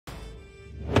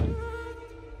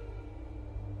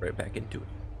right back into it.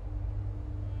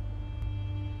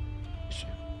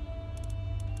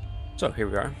 So here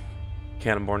we are,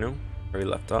 Cannonbornu, where we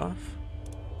left off.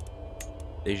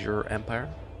 Azure Empire.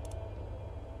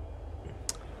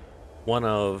 One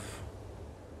of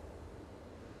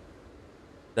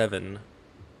 7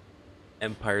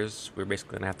 empires we're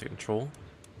basically gonna have to control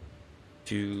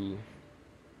to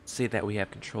say that we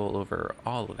have control over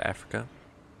all of Africa.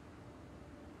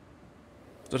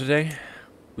 So today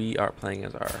we are playing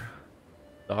as our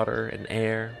daughter and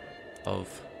heir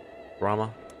of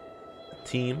Daurama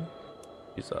team.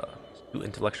 She's too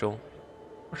intellectual.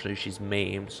 Unfortunately, she's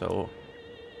maimed, so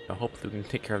hopefully we can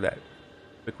take care of that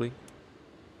quickly.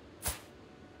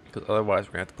 Because otherwise,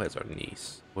 we're gonna have to play as our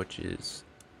niece, which is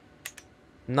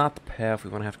not the path we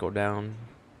want to have to go down.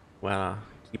 We wanna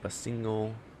keep a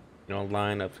single,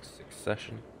 line of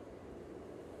succession.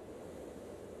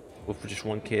 Go for just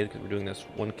one kid, because we're doing this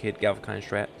one kid Galvakine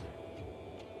strat,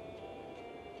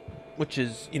 which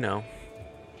is,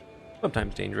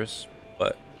 sometimes dangerous,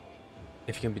 but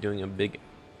if you're gonna be doing a big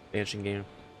expansion game,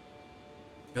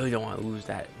 you really don't want to lose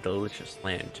that delicious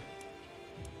land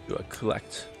to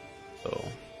collect. So,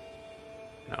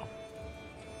 not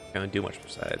gonna do much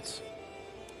besides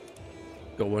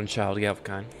go one child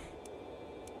Galvakine.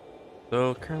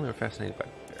 So currently we're fascinated by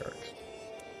barracks.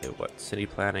 Okay, what city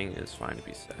planning is fine to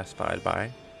be satisfied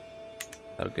by.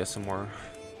 That'll get some more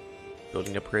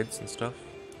building upgrades and stuff.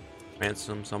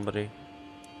 Ransom somebody.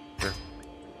 Sure.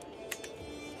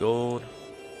 Gold.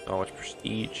 So much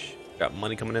prestige. Got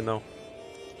money coming in though.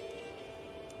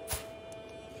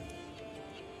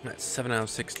 That's 7 out of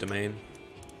 6 domain.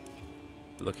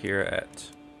 Look here at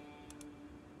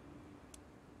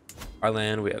our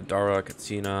land. We have Daura,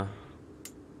 Katsina.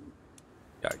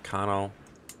 Got Kano,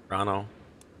 Rano.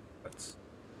 That's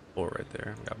 4 right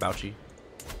there. We got Bauchi.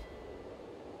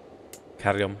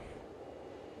 Karium.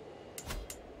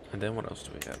 And then what else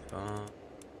do we have?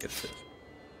 Get this.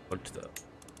 Go to the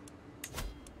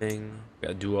thing. We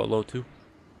got Duolo too.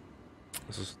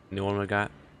 This is the new one we got.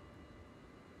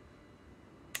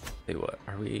 Hey, what?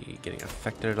 Are we getting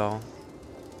affected at all?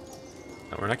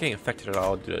 No, we're not getting affected at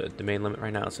all due to the domain limit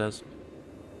right now, it says.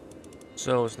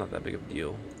 So it's not that big of a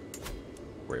deal.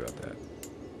 Don't worry about that.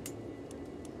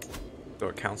 Go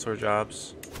to counselor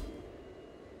jobs.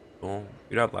 Cool.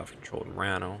 We don't have a lot of control in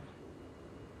Rano.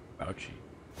 Bauchi.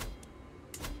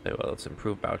 Okay, well, let's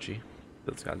improve Bauchi.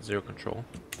 It's got 0 control.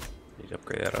 Need to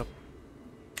upgrade that up.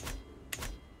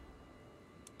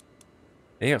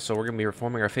 And yeah, so we're gonna be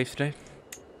reforming our faith today.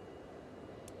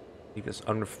 Take this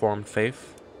unreformed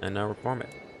faith and reform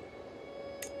it.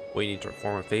 What you need to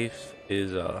reform a faith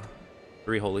is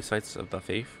 3 holy sites of the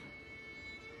faith.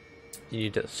 You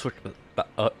need to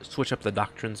switch up the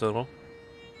doctrines a little,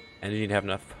 and you need to have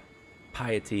enough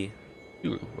piety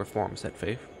to reform said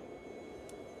faith.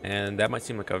 And that might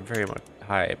seem like a very much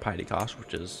high piety cost,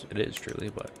 which it is truly,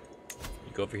 but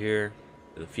you go over here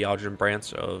to the Theologian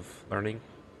branch of learning,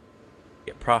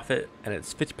 get profit, and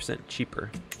it's 50%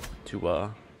 cheaper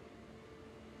to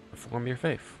reform your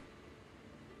faith.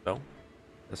 So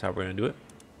that's how we're gonna do it.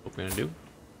 What we're gonna do.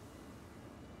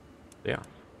 So yeah,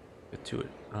 get to it.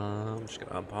 I'm just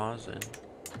gonna unpause and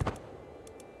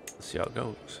let's see how it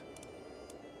goes.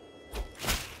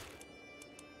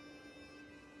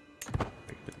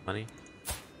 With the money.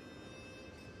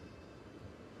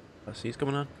 See what's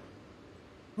going on.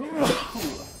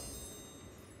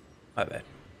 My bad.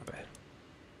 My bad.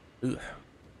 Ugh.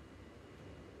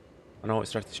 I always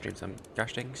start the streams. I'm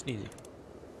gosh dang sneezy.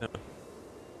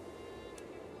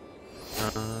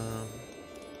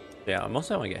 Yeah,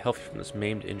 mostly I want to get healthy from this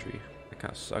maimed injury. That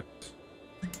kind of sucks.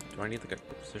 Do I need like a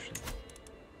good position?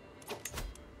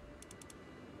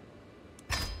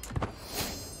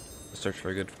 Let's search for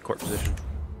a good court position.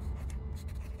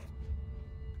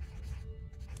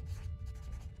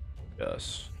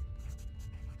 Yes.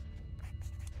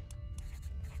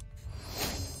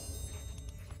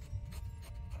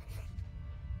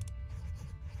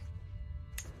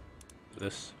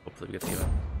 This. Hopefully we get the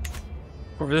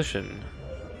court position.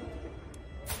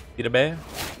 Peter Bear.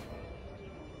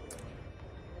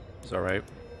 It's alright.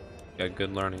 Got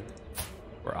good learning.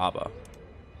 Or Abba.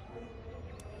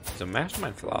 She's a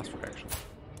mastermind philosopher actually.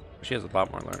 She has a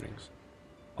lot more learnings.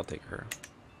 I'll take her.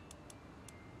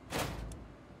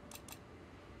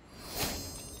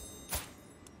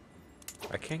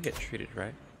 I can't get treated,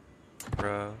 right?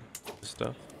 For this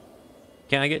stuff.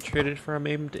 Can I get treated for a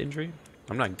maimed injury?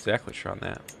 I'm not exactly sure on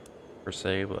that, per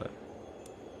se, but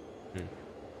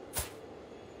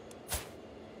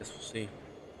guess we'll see.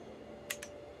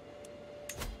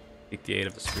 Seek the aid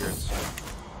of the spirits.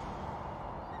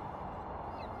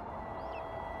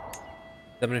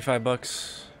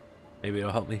 $75. Maybe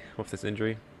it'll help me with this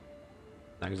injury.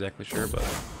 Not exactly sure, but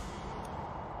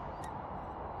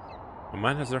my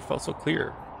mind has never felt so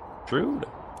clear. Druid.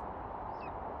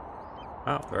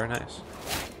 Wow, very nice.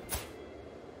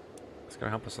 It's gonna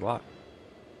help us a lot.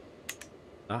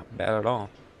 Not bad at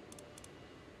all.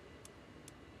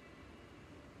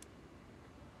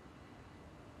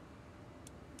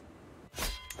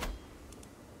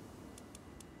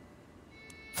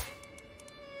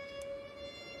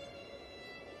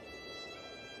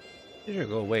 It should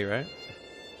go away, right?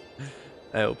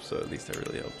 I hope so. At least I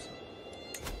really hope so.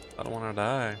 I don't want to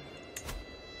die.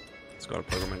 Let's go to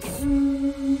pilgrimage.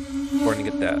 Important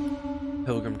to get that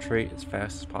pilgrim trait as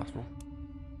fast as possible.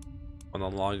 On the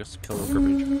longest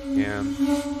pilgrimage we can.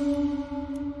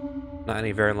 Not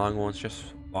any very long ones,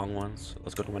 just long ones.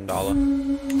 Let's go to Mandala.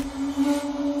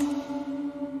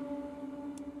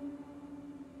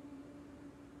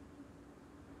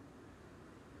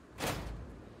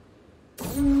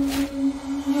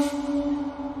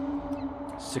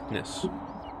 Sickness.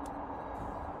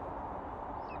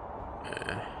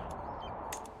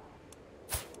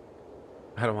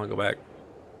 I don't want to go back.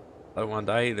 I don't want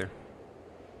to die either.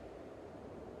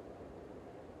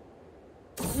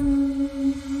 But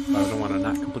I don't want to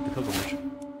not complete the pilgrimage.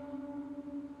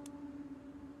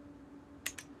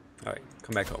 Alright,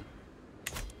 come back home.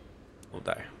 We'll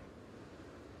die.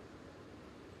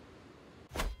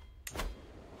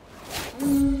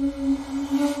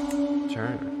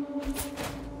 Turn.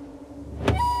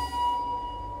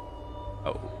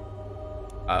 Oh.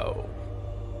 Oh.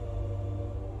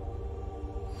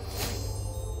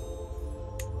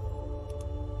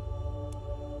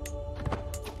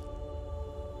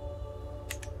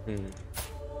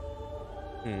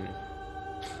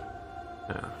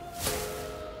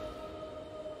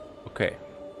 Okay.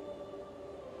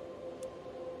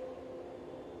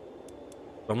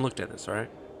 I'm looking at this, alright?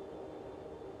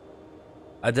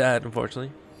 I died,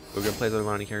 unfortunately. We're gonna play the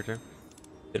Lonnie character.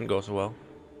 Didn't go so well.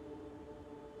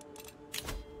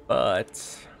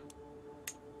 But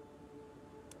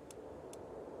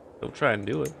we'll try and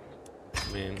do it.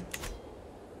 I mean,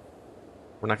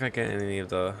 we're not gonna get any of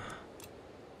the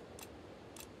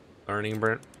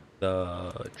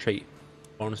the trait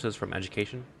bonuses from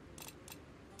education.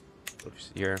 So if you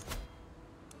see here,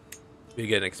 we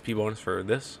get an XP bonus for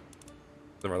this,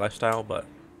 for our lifestyle, but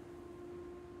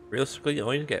realistically, you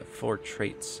only get 4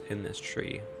 traits in this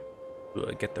tree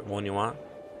to get the one you want.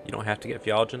 You don't have to get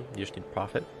Theologian, you just need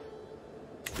Prophet,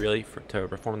 really, to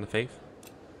perform the faith.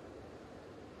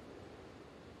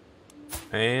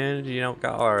 And, you know,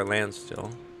 got all our lands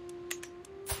still.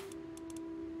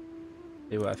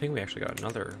 Anyway, I think we actually got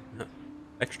another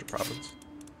extra province.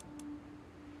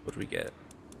 What do we get?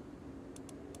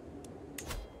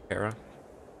 Hera.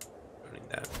 Don't need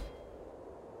that.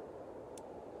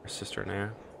 Our sister in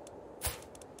there.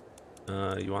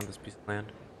 You want this piece of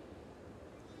land?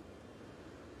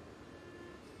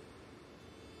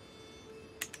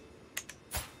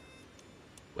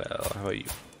 Well, how about you? You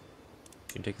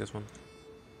can take this one.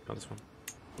 No, this one.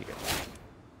 You get it.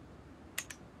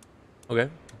 Okay.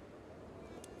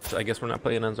 So I guess we're not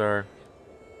playing as our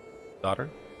daughter.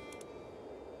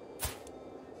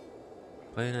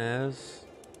 Playing as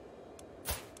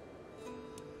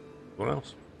someone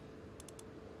else.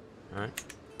 Alright.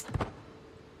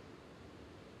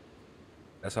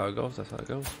 That's how it goes, that's how it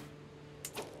goes.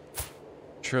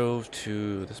 Trove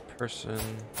to this person.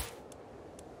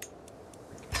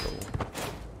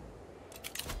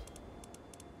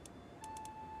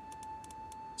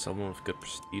 Someone with good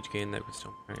prestige gain that we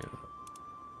still marry.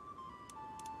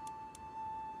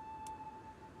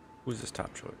 Who's this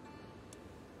top choice?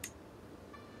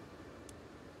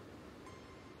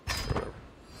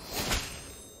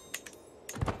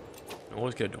 I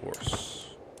always get a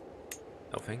divorce.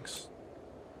 No thanks.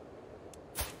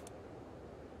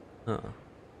 Huh.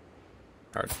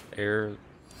 Our heir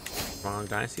wrong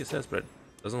dynasty it says, but it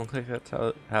doesn't look like that's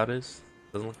how it is.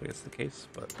 Doesn't look like it's the case,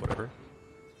 but whatever.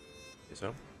 Okay,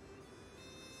 so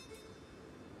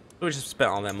we just spent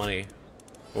all that money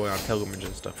going on pilgrimage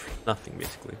and stuff for nothing,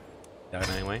 basically. Died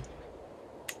anyway.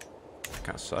 That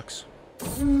kind of sucks.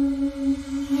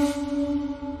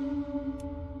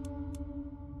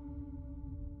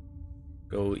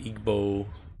 Go Igbo.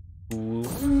 Ooh.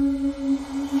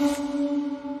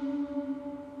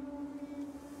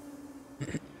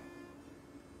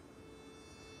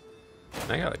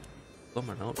 I gotta blow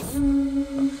my nose.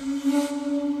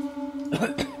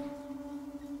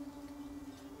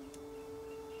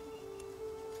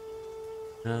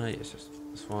 Yes, just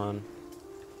this one.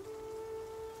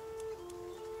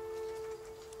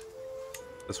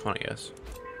 This one, I guess.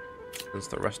 since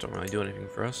the rest don't really do anything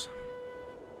for us.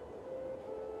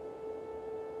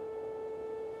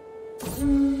 There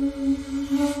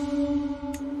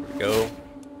we go.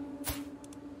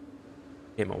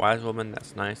 Became a wise woman.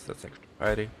 That's nice. That's extra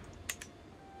variety.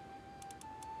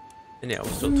 And yeah,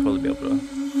 we'll still totally be able to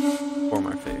form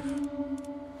our faith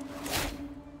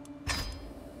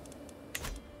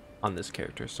on this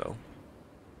character, so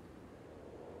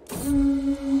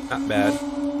not bad.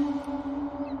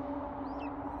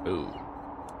 Ooh.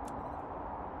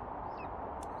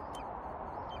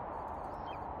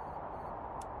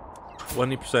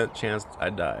 %20 chance I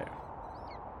die.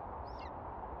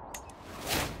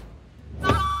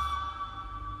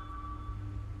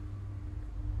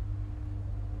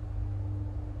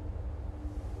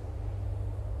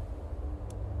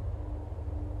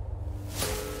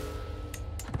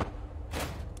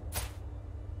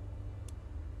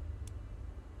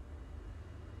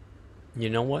 You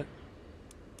know what?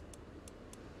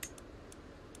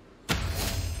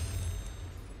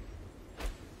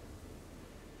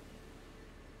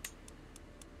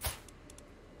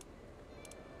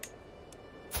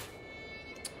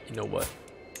 You know what?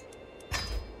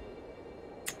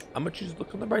 I'm gonna choose to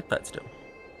look on the bright side still.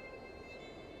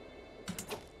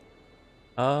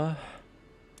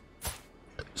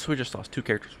 So we just lost 2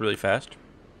 characters really fast.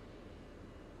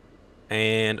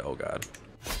 And oh god.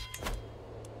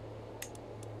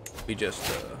 We just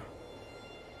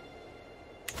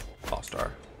lost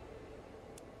our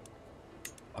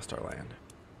land.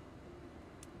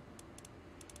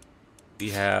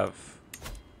 We have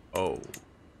don't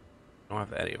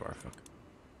have any of our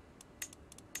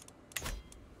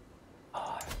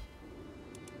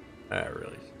that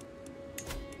really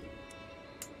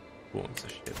who wants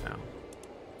this shit now?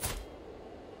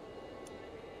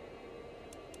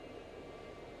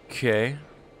 Okay.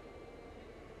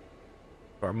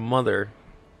 Our mother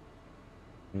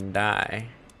die.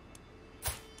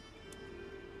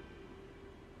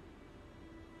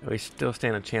 We still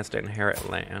stand a chance to inherit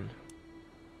land.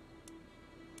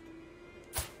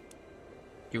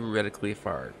 Theoretically, if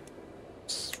our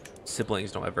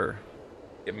siblings don't ever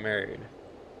get married,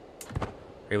 are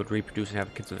able to reproduce and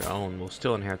have kids of their own, we'll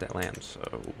still inherit that land.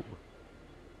 So,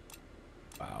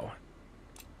 wow,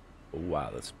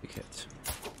 that's a big hit.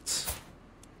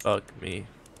 Fuck me.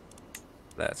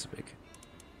 That's big.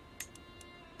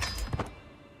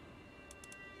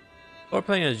 We're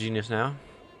playing as genius now.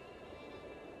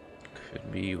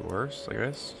 Could be worse, I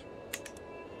guess.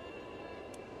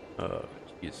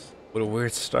 Jeez. What a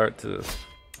weird start to this.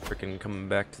 Freaking coming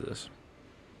back to this.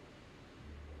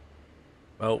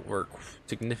 Well, we're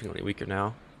significantly weaker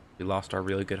now. We lost our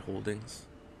really good holding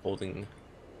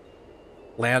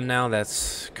land now.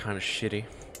 That's kind of shitty.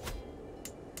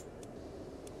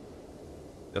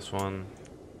 This one,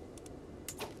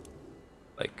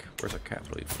 like, where's our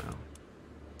capital even now?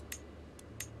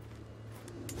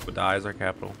 Wadai is our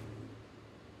capital.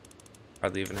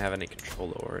 Hardly even have any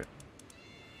control over it.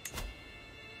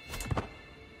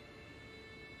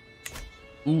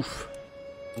 Oof.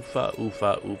 Oofa,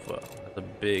 oofa, oofa. That's a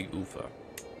big oofa.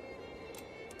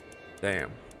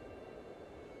 Damn.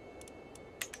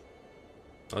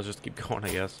 Let's just keep going, I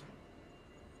guess.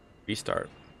 Restart.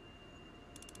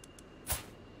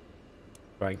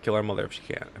 Try and kill our mother if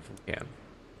we can.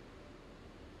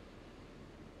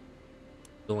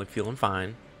 Only feeling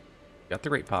fine. Got the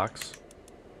great pox.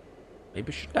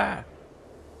 Maybe she'll die.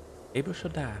 Maybe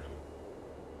she'll die.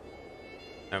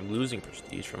 I'm losing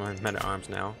prestige from my men at arms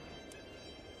now.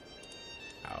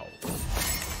 Ow.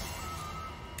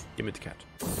 Give me the cat.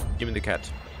 Give me the cat.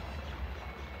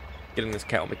 Getting this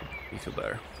cat will make me feel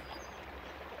better.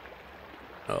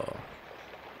 Oh.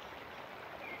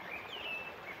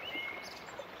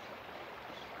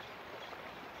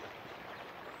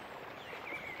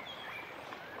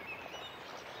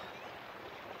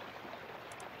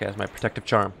 Okay, that's my protective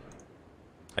charm.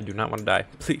 I do not want to die.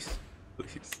 Please.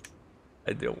 Please.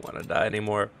 I don't want to die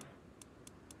anymore.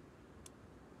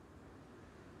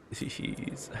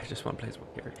 Jeez. I just want to play as one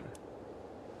character.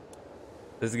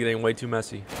 This is getting way too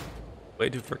messy. Way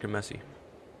too freaking messy.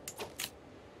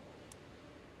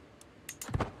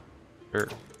 Sure.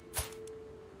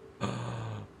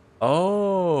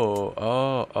 Oh.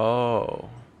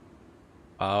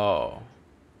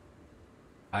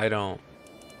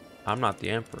 I'm not the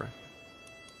emperor.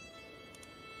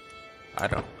 I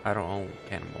don't own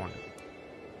Cannon Morning.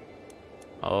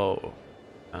 Oh.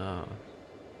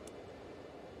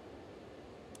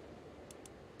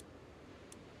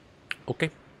 Okay.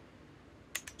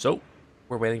 So,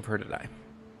 we're waiting for her to die.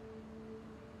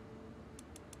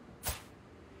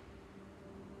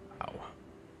 Ow.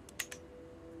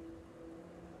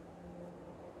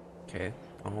 Okay.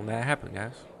 Oh, that happened,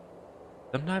 guys.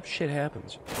 Sometimes shit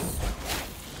happens.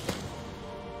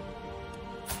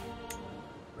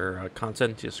 We're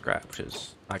content to scrap, which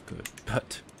is not good,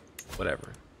 but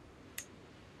whatever.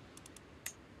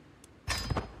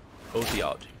 Oh,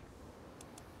 theology.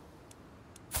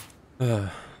 We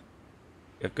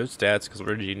have good stats because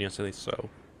we're genius, at least so.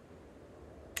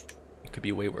 It could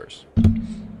be way worse.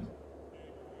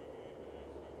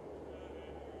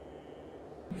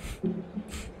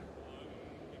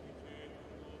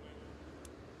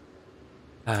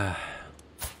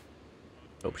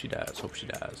 Hope she dies. Hope she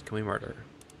dies. Can we murder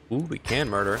her? Ooh, we can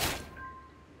murder her.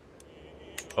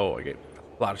 Oh, I get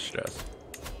a lot of stress.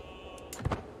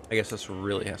 I guess this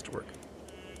really has to work.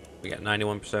 We got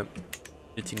 91%.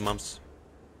 15 months.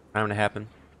 Time to happen.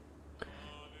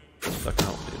 Fucking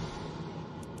help, dude.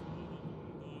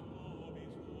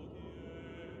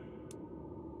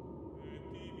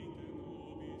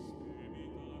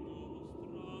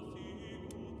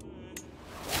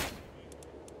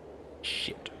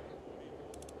 Shit.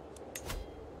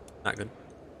 Not good.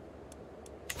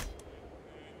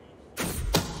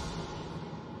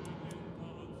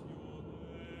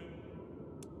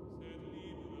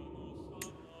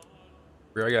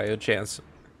 We already got a good chance.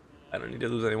 I don't need to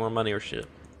lose any more money or shit.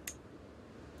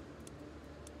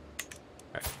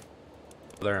 Alright.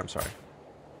 There, I'm sorry.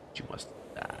 You must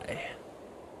die.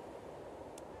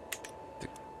 The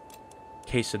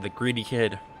case of the greedy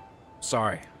kid.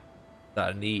 Sorry.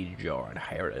 I need your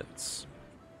inheritance.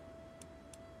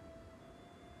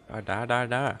 Die, die,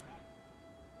 die.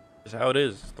 That's how it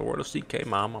is. The world of CK,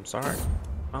 Mom. I'm sorry.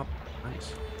 Oh,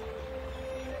 nice.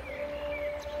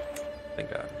 Thank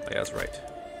God. Yeah, that's right.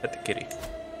 Pet the kitty.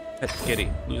 Pet the kitty.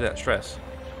 Lose that stress.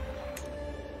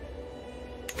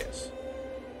 Yes.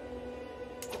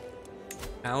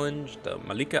 Challenge the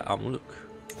Malika Al-Muluk.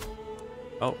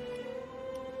 Oh.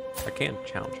 I can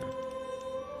challenge her.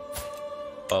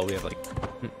 Oh, we have like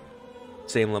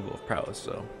same level of prowess,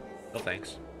 so no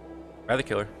thanks. Rather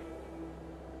kill her.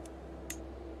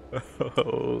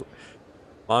 Oh,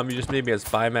 Mom, you just made me a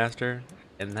spy master,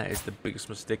 and that is the biggest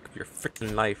mistake of your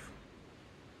freaking life.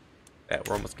 That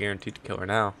we're almost guaranteed to kill her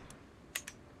now.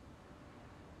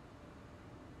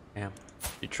 Damn,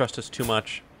 you trust us too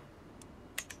much.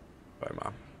 Sorry,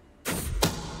 Mom.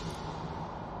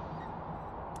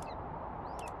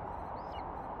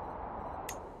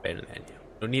 Abandon the menu.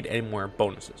 Don't need any more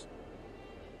bonuses.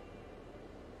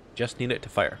 Just need it to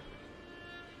fire.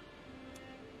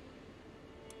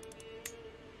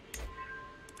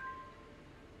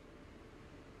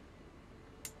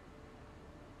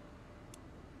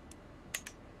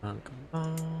 Come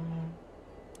on.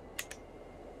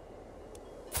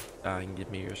 Die and give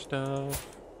me your stuff.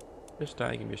 Just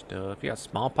die and give me your stuff. You got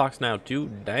smallpox now too?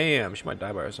 Damn, she might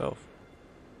die by herself.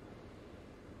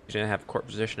 She didn't have court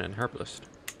position in her list.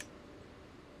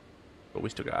 But we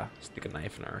still gotta stick a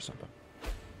knife in her or something.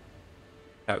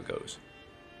 How it goes.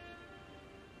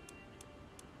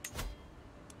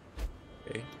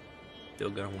 Okay.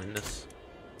 Still gonna win this.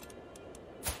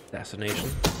 Assassination.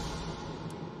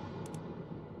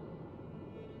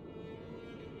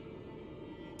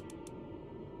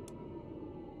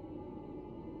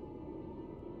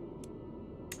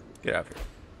 Get out of here.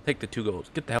 Take the 2 golds.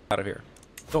 Get the hell out of here.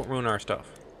 Don't ruin our stuff.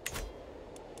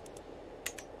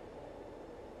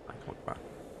 Come on.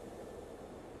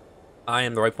 I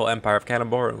am the rightful Empire of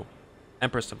Kanemboru.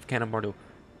 Empress of Kanemboru.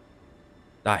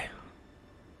 Die.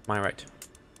 My right.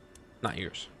 Not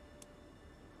yours.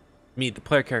 Me, the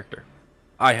player character.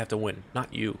 I have to win,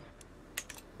 not you.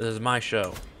 This is my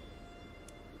show.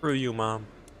 Screw you, Mom.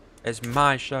 It's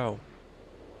my show.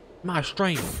 My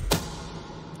stream.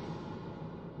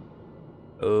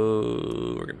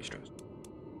 Oh, we're gonna be stressed.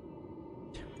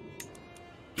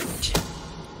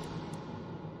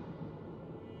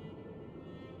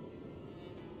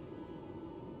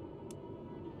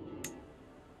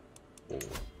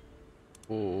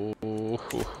 Oh.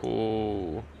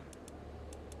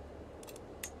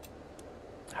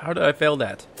 How did I fail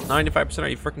that? 95%? Are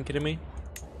you freaking kidding me?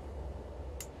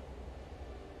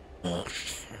 I'm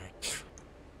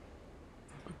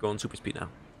going super speed now.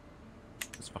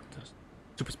 Let's fuck this.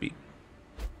 Super speed.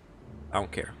 I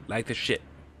don't care. Like the shit.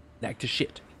 Like the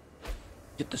shit.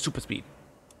 Get the super speed.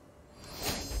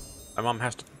 My mom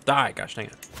has to die. Gosh dang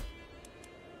it.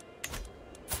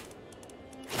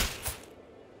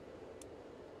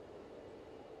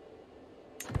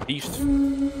 Beast.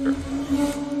 Sure.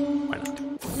 Why not?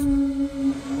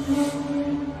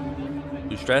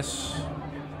 Lose stress.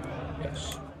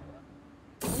 Yes.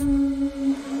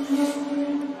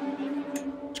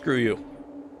 Screw you.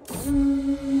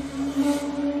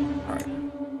 Alright.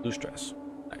 Lose stress.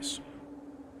 Nice. Nice.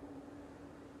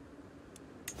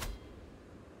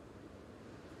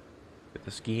 Get the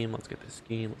scheme. Let's get the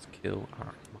scheme. Let's kill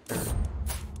our mother.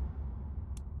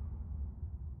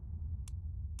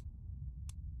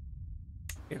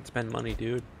 Can't spend money,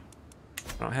 dude.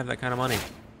 I don't have that kind of money.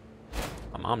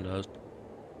 My mom does.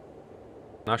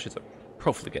 Now she's a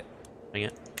profligate. Dang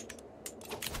it.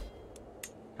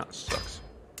 Kinda sucks.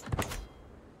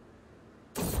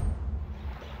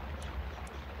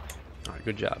 Alright,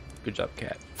 good job. Good job,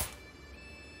 cat.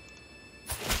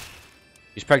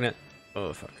 She's pregnant.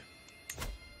 Oh, fuck.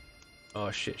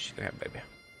 Oh, shit. She's gonna have a baby.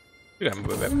 She's gonna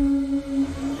have a baby.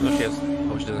 No, she has.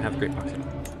 Oh, she doesn't have the great pox.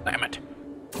 Damn it.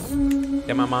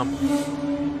 Get my mom.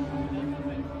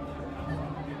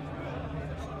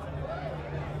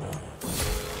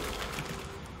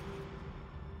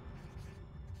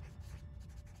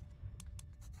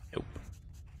 Nope.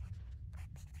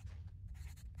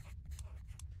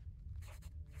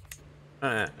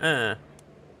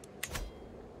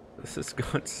 This is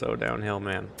going so downhill,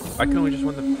 man. Why can't we just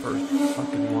win the first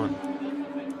fucking one?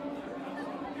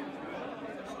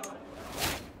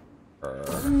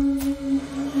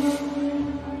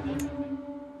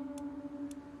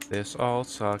 This all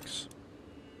sucks.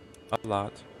 A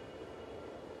lot.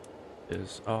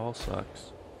 This all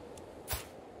sucks.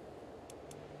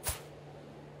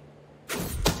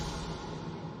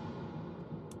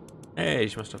 Hey,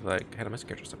 she must have like had a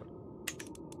miscarriage or something.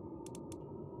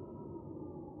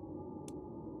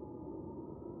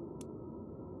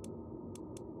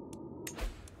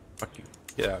 Fuck you.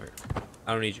 Get out of here.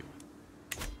 I don't need you.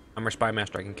 I'm her spy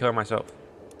master. I can kill her myself.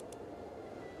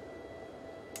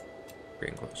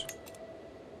 Getting close.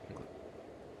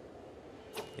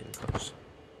 Getting close.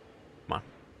 Come on.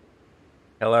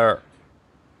 Kill her.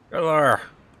 Kill her.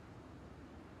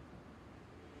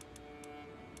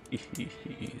 Please,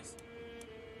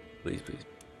 please.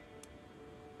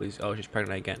 Please. Oh, she's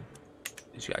pregnant again.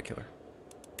 You gotta kill her.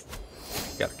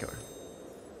 You gotta kill her.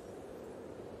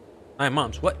 Hi,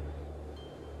 moms. What?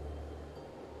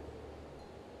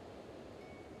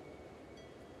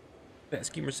 Yeah,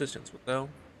 scheme resistance. What the hell?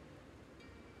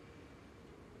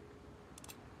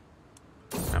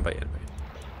 Not by anybody.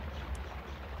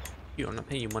 I'm not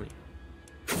paying you money.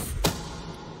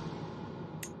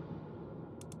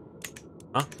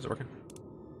 Huh? Is it working?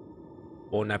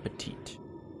 Bon appetit.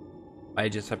 I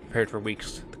just have prepared for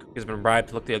weeks. The cook has been bribed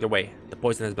to look the other way. The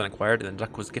poison has been acquired, and the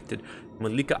duck was gifted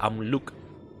Malika Amluk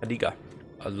Adiga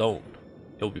alone.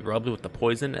 It will be rubbed with the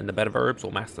poison, and the bed of herbs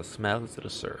will mask the smell as it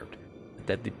is served. The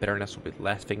deadly bitterness will be the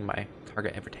last thing my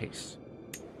target ever tastes.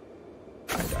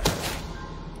 I died.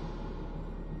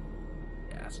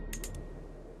 Yes.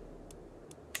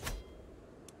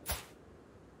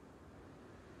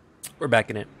 We're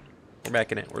back in it. We're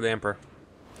back in it. We're the Emperor.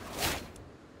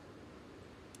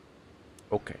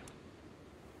 Okay.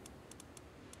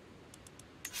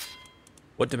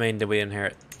 What domain did we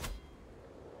inherit?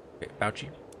 Okay, Bauchi.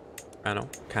 Kano.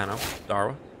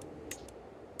 Daura.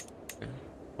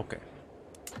 Okay.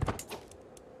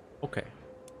 Okay.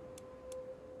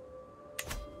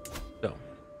 So,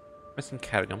 missing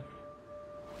Katagum.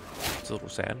 It's a little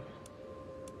sad.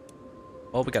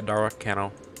 Well, we got Daura,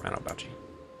 Kano, Rano, Bauchi.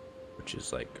 Which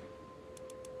is like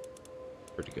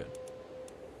pretty good.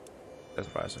 That's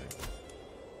what I say.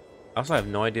 I also have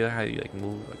no idea how you like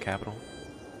move a capital.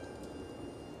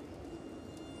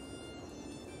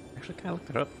 Actually, kind of looked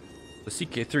it up. The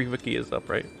CK3 wiki is up,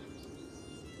 right?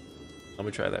 Let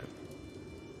me try that.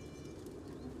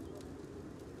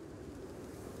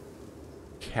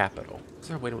 Capital. Is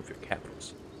there a way to move your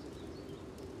capitals?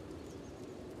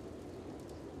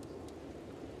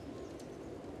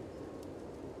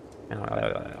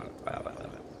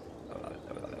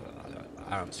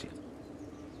 I don't see it.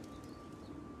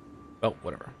 Oh,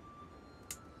 whatever.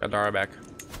 Got Daura back.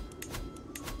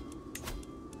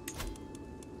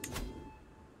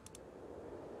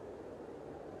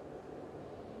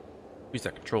 Who's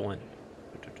that controlling?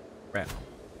 Rat.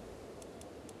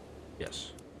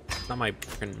 Yes. Not my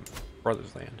freaking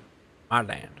brother's land. My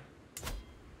land.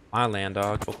 My land,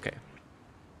 dog. Okay.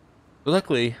 But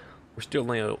luckily, we're still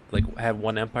only like have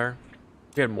one empire.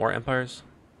 If we had more empires,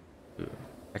 ooh,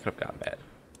 that could have gotten bad.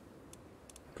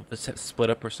 Could have split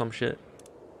up or some shit.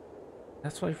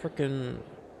 That's why freaking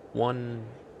one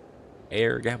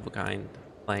air Gavelkind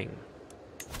playing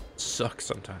sucks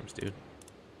sometimes, dude.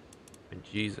 And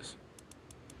Jesus.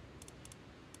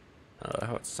 How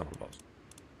about Summer Balls?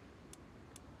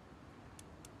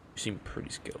 You seem pretty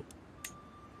skilled.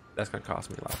 That's gonna cost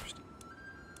me a lot for Steve.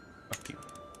 Fuck you.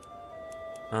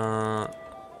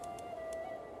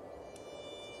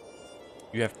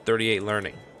 You have 38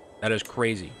 learning. That is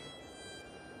crazy.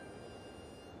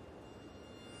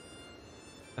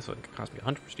 That's what it cost me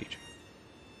 100 prestige.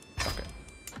 Okay.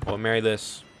 Well, marry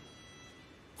this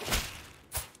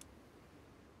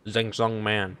Zeng Zong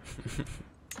man.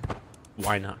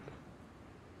 Why not?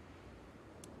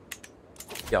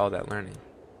 Get all that learning.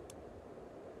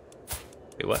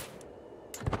 Wait, what?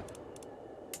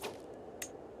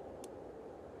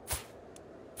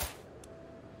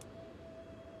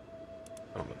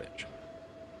 Son of a bitch.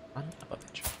 Son of a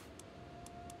bitch.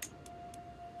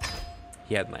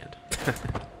 He had land.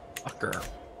 Fucker.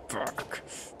 Fuck.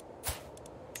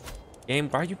 Game,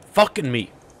 why are you fucking me?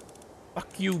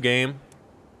 Fuck you, game.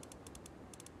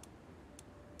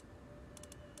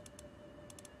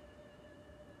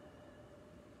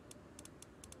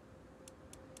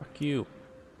 Fuck you.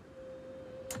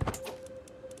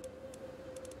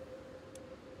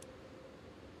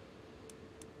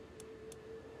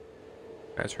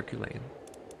 Guy's Herculean.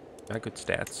 Got good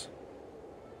stats.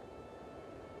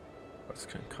 What's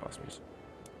gonna cost me?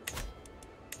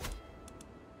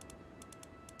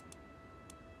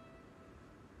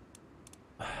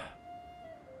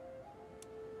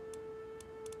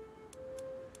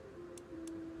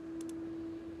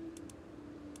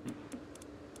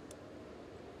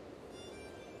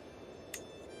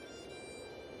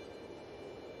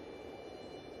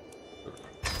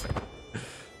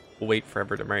 We'll wait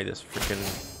forever to marry this freaking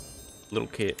little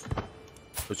kid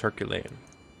who's Herculean.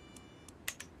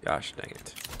 Gosh dang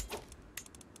it.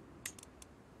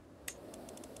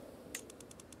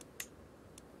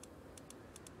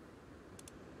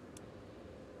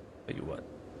 Tell you what.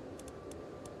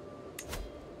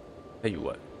 Tell you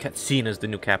what. Katsina is the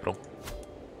new capital.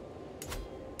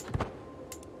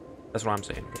 That's what I'm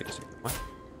saying. Wait a second. What?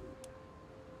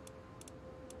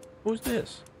 Who's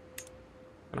this?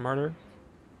 Kind of murderer?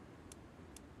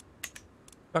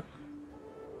 Fuck.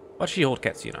 Why'd she hold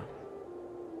Katsina?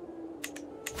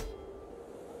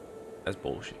 That's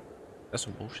bullshit. That's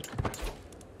some bullshit.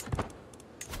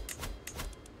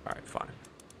 Alright, fine.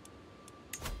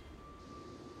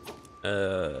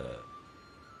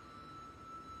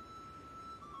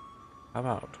 How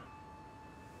about?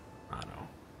 I don't know.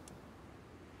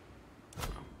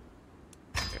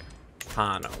 Okay.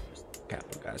 Kano is the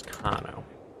capital, guys. Kano.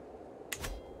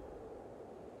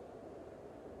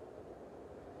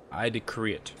 I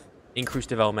decree it. Increase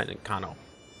development in Kano.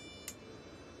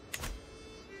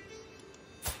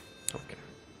 Okay.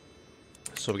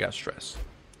 So we got stress.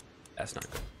 That's not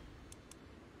good.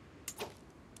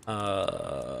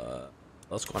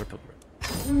 Let's go on a pilgrimage.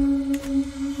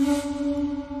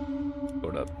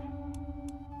 Go to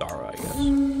Daura, I guess.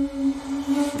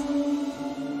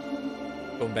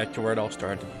 Going back to where it all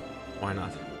started. Why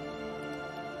not?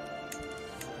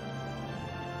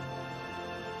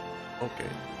 Okay.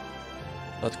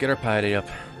 Let's get our piety up.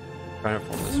 Try and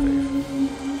form this faith.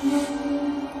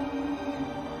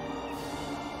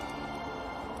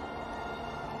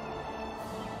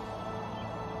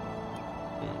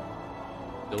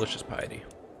 Delicious piety.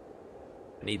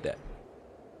 I need that.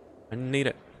 I need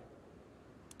it.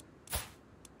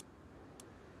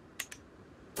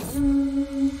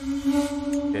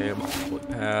 Okay, I'm on the holy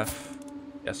path.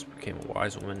 Yes, became a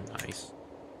wise woman. Nice.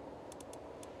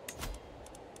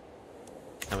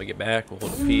 Now we get back, we'll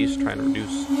hold a peace, trying to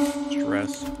reduce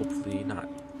stress. Hopefully not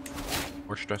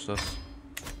more stress us.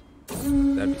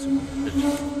 That'd be some good.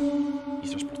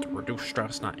 These are supposed to reduce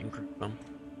stress, not increase them.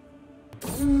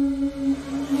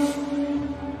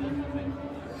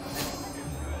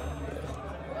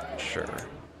 Sure.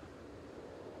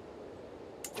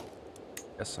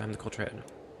 Yes, I'm the culture head.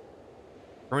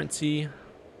 Currency.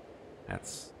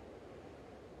 That's.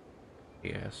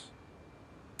 Yes.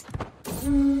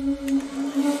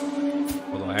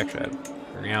 Although actually,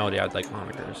 in reality, I'd like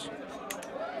onagers.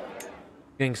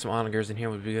 Getting some onagers in here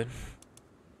would be good.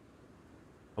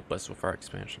 Help us with our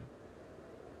expansion.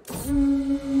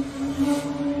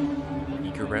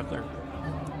 Eager Reveler.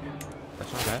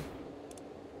 That's not bad.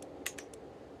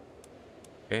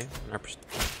 Okay, and our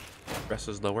stress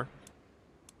is lower.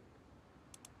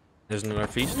 There's another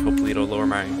feast. Hopefully it'll lower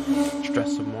my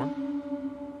stress some more.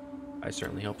 I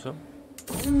certainly hope so.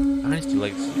 Dynasty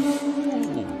Legacy.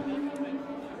 Ooh.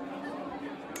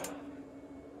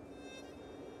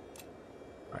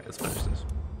 Alright, let's finish this.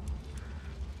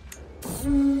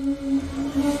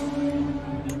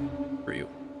 For you.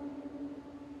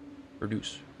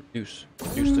 Reduce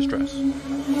the stress.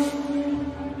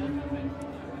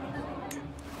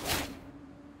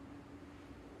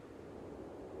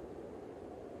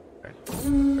 Okay.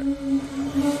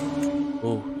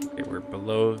 Oh, okay, we're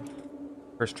below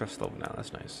first stress level now.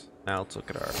 That's nice. Now let's look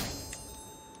at our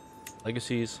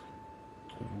legacies.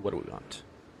 What do we want?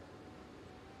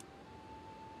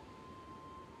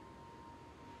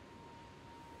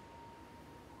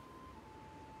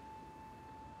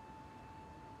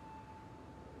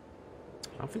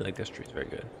 don't feel like this tree is very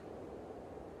good.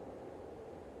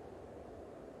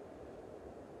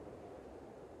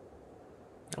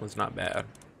 That one's not bad.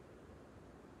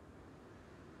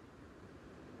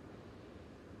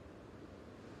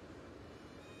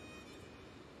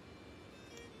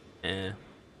 Eh.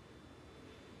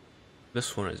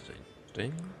 This one is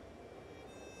interesting.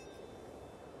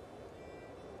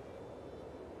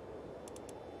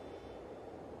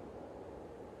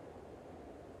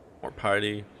 More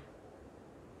party.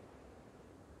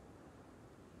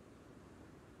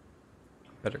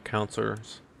 Better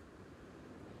counselors.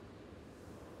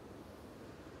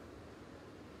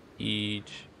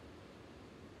 Each.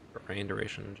 Rain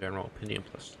duration, general opinion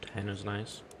plus 10 is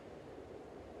nice.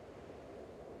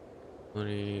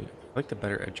 I like the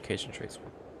better education traits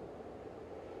one.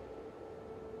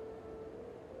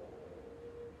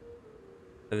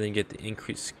 And then get the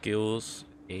increased skills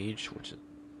age, which is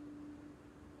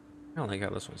I don't like how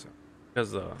this one sounds.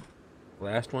 Because the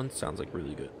last one sounds like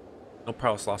really good. No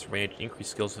prowess loss range,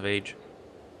 increased skills of age.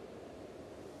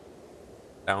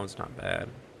 That one's not bad.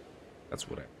 That's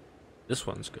what this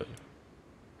one's good.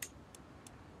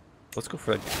 Let's go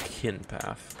for the kin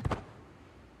path.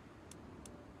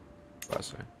 What I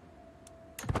say?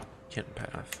 Kin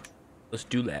path. Let's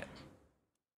do that.